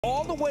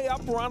All the way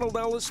up Ronald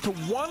Ellis to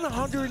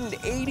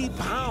 180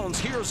 pounds.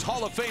 Here's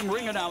Hall of Fame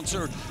ring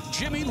announcer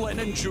Jimmy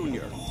Lennon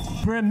Jr.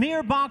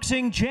 Premier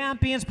Boxing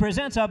Champions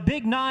presents a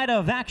big night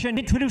of action.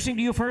 Introducing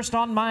to you first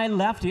on my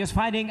left, he is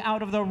fighting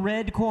out of the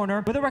red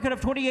corner with a record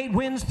of 28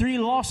 wins, 3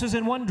 losses,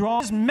 and 1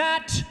 draw. Is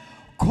Matt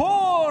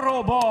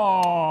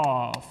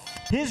Korobov.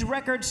 His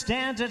record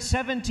stands at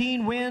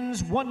 17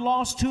 wins, 1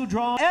 loss, 2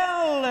 draws.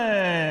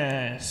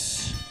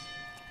 Ellis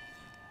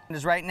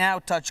is right now,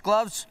 touch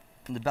gloves,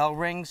 and the bell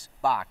rings,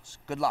 box.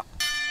 Good luck.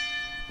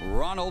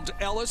 Ronald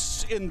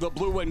Ellis in the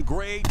blue and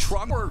gray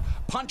trunk.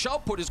 Punch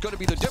output is going to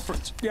be the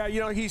difference. Yeah, you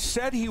know, he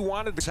said he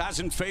wanted to.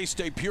 Hasn't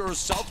faced a pure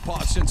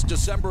southpaw since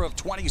December of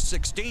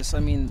 2016. I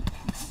mean,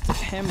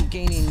 him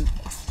gaining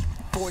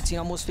 14,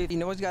 almost 50, you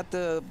know, he's got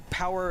the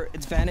power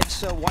advantage,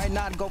 so why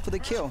not go for the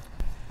kill?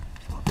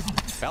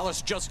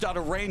 Ellis just out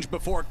of range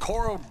before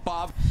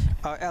Korobov.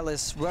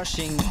 Ellis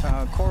rushing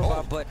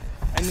Korobov, but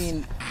I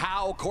mean,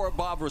 how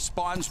Korobov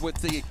responds with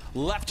the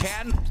left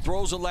hand,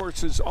 throws a left. Of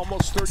course, is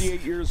almost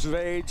 38 years of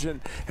age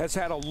and has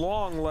had a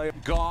long leg.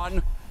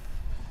 Gone.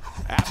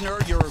 Abner,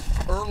 you're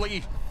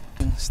early.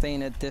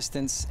 Staying at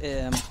distance,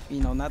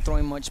 you know, not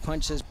throwing much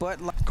punches, but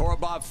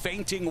Korobov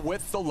feinting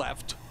with the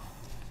left.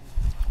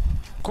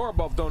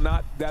 Korobov, though,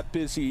 not that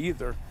busy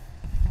either.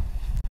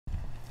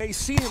 They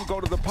see him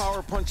go to the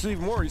power punches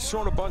even more. He's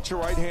thrown a bunch of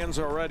right hands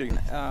already.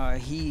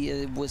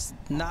 He was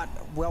not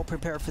well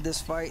prepared for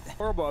this fight.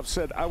 Korobov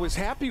said, I was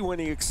happy when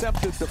he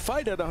accepted the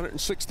fight at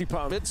 160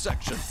 pounds.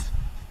 Midsection.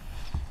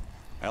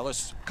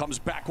 Ellis comes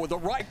back with a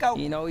right.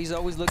 You know, he's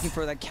always looking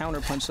for that counter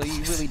punch, so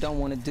you really don't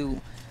want to do.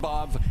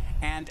 Bob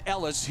and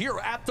Ellis here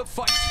at the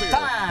fight sphere.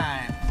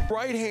 Time.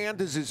 Right hand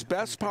is his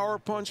best power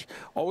punch,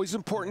 always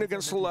important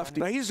against the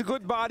lefty. Now, he's a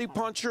good body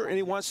puncher, and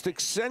he wants to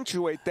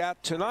accentuate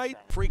that tonight.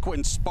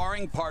 Frequent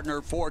sparring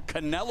partner for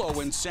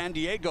Canelo in San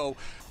Diego.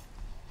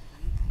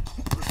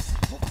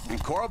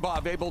 And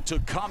Korobov able to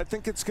come. I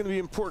think it's going to be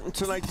important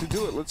tonight to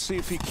do it. Let's see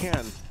if he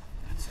can.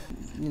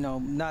 You know,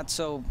 not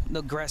so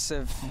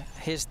aggressive,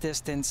 his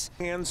distance.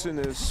 Hands in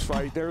his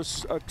fight.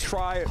 There's a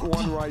try at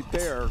one right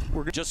there.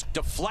 We're just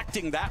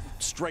deflecting that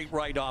straight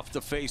right off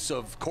the face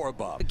of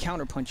Korobov. The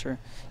counter puncher.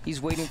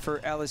 He's waiting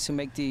for Ellis to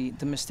make the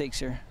mistakes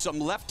here. Some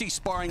lefty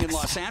sparring in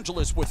Los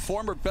Angeles with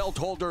former belt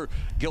holder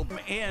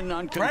Gilbert in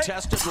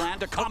uncontested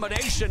land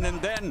accommodation,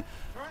 and then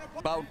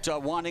about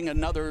wanting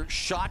another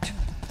shot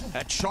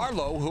at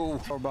Charlo, who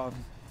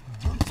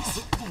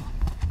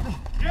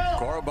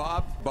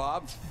Korobov,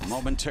 Bob,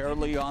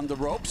 momentarily on the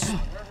ropes,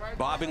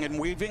 bobbing and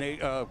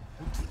weaving. A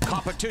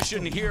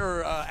competition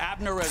here,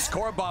 Abner, as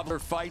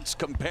Korobov fights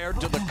compared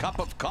to the cup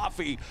of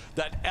coffee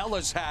that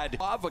Ellis had.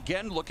 Bob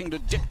again looking to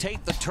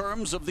dictate the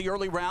terms of the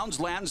early rounds,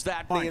 lands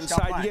that the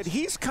inside, yet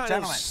he's kind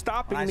of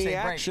stopping the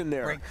action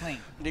there.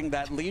 Hitting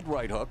that lead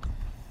right hook.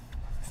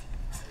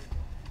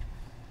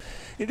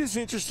 It is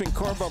interesting,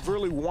 Korobov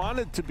really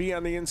wanted to be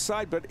on the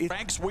inside, but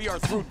Thanks, we are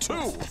through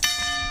 2.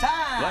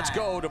 Let's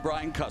go to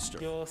Brian Custer.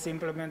 Yo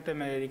simplemente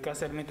me dedico a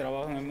hacer mi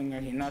trabajo en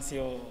el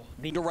gimnasio.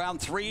 Round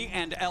 3,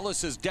 and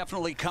Ellis has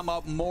definitely come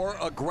out more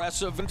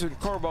aggressive.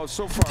 Korobov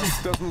so far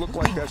doesn't look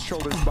like that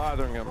shoulder's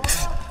bothering him.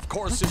 Of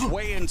course, his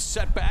weigh-in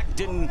setback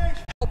didn't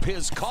help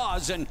his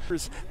cause, and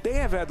they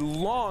have had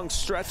long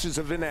stretches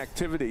of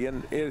inactivity,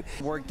 and it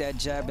worked that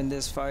jab in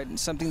this fight,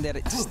 something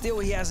that still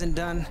he hasn't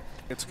done.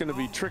 It's going to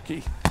be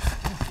tricky.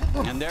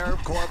 And there,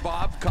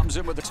 Korobov comes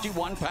in with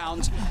 61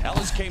 pounds.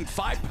 Ellis came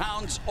 5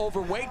 pounds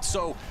overweight,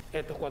 so...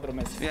 Yeah,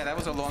 that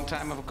was a long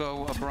time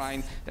ago,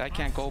 Brian. I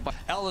can't go by.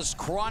 Ellis,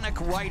 chronic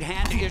right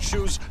hand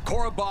issues.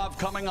 Korobov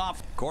coming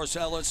off. Of course,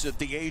 Ellis, at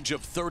the age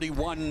of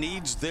 31,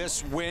 needs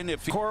this win.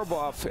 If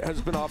Korobov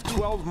has been off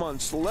 12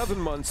 months, 11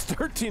 months,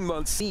 13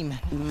 months.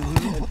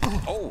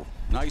 Oh,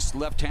 nice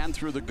left hand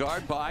through the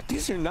guard by.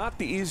 These are not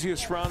the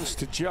easiest rounds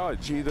to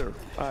judge either,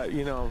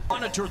 you know.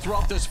 Monitor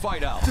throughout this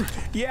fight out.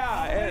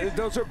 Yeah,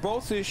 those are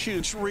both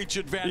issues. Reach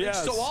advantage.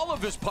 Yes. So all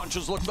of his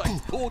punches look like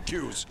pool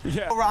cues.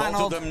 Yeah. Both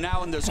of them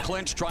now in this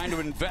clinch, trying to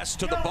invest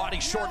to the body.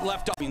 Short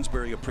left.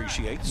 Queensberry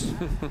appreciates.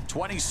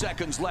 20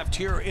 seconds left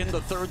here in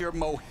the third year.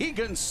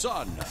 Mohegan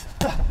Sun.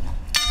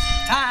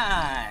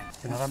 Time.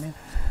 You know what I mean?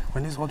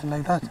 When he's holding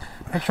like that,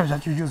 make sure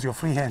that you use your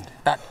free hand.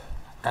 That.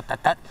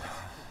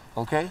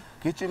 Okay?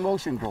 Get your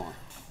motion going.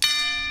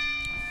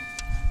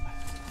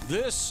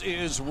 This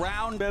is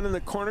round. Ben in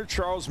the corner,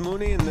 Charles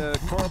Mooney in the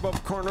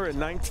Korobov corner in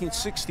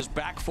 1960. His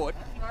back foot.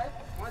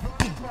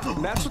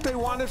 And that's what they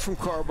wanted from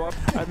Korobov.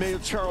 I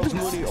made Charles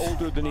Mooney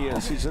older than he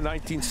is. He's in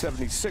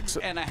 1976.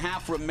 And a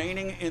half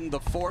remaining in the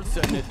fourth,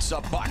 and it's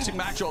a boxing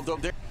match, although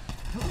there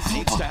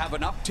needs to have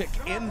an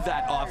uptick in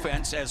that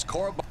offense as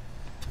Korobov.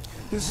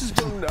 This has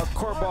been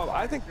Korobov,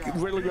 I think,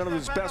 really one of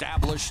his best.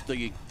 Established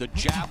the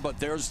jab, but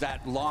there's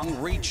that long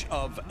reach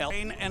of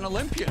an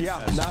Olympian. Yeah,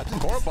 not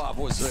Korobov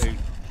was a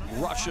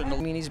Russian. I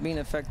mean, he's being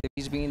effective.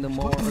 He's being the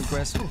more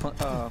aggressive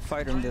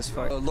fighter in this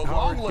fight.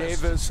 Howard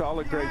Davis, all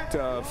the great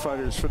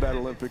fighters for that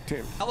Olympic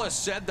team. Ellis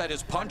said that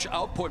his punch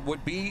output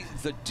would be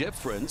the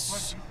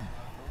difference.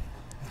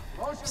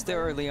 Still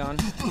early on.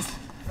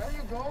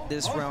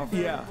 This round for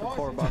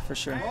Korobov for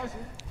sure.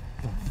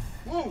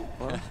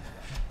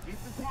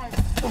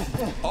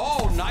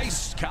 Oh,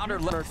 nice counter.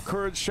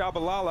 Courage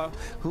Shabalala,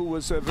 who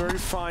was a very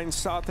fine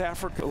South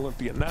African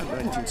Olympian, not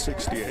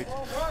 1968.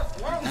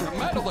 And a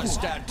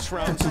medalist at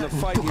Rounds in the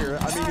fight here.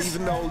 I mean,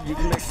 even though you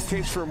can make a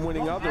case for him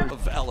winning others.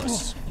 of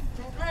Ellis.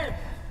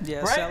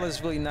 Yeah,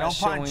 Salah's really not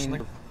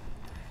showing.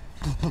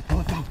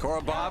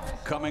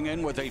 Korobov coming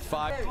in with a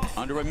 5.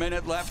 Under a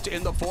minute left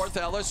in the 4th.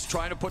 Ellis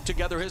trying to put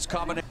together his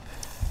combination.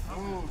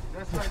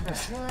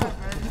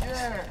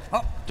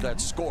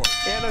 That score.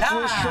 And a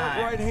little short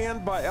right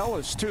hand by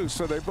Ellis, too,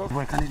 so they both...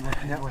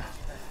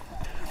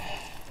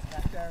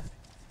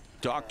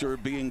 Doctor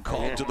being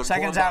called to the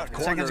Seconds Korobov out.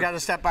 corner. Seconds got to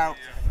step out.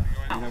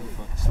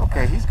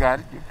 Okay, he's got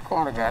it. The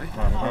corner got it.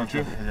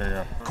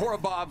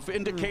 Korobov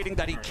indicating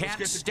that he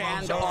can't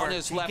stand on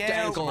his left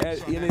ankle.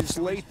 In his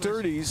late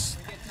 30s,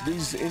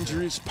 these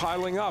injuries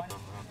piling up.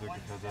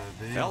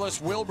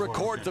 Ellis will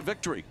record the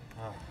victory.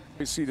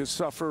 To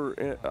suffer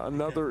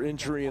another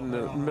injury in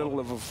the middle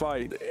of a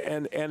fight,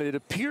 and it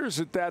appears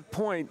at that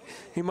point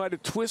he might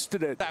have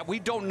twisted it. That we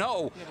don't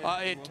know.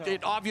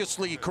 It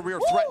obviously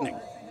career-threatening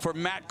for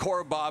Matt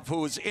Korobov, who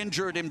was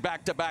injured in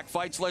back-to-back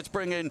fights. Let's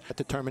bring in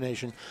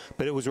determination,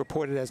 but it was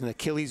reported as an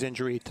Achilles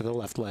injury to the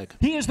left leg.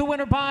 He is the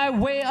winner by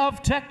way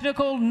of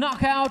technical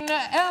knockout,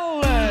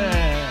 Ellis.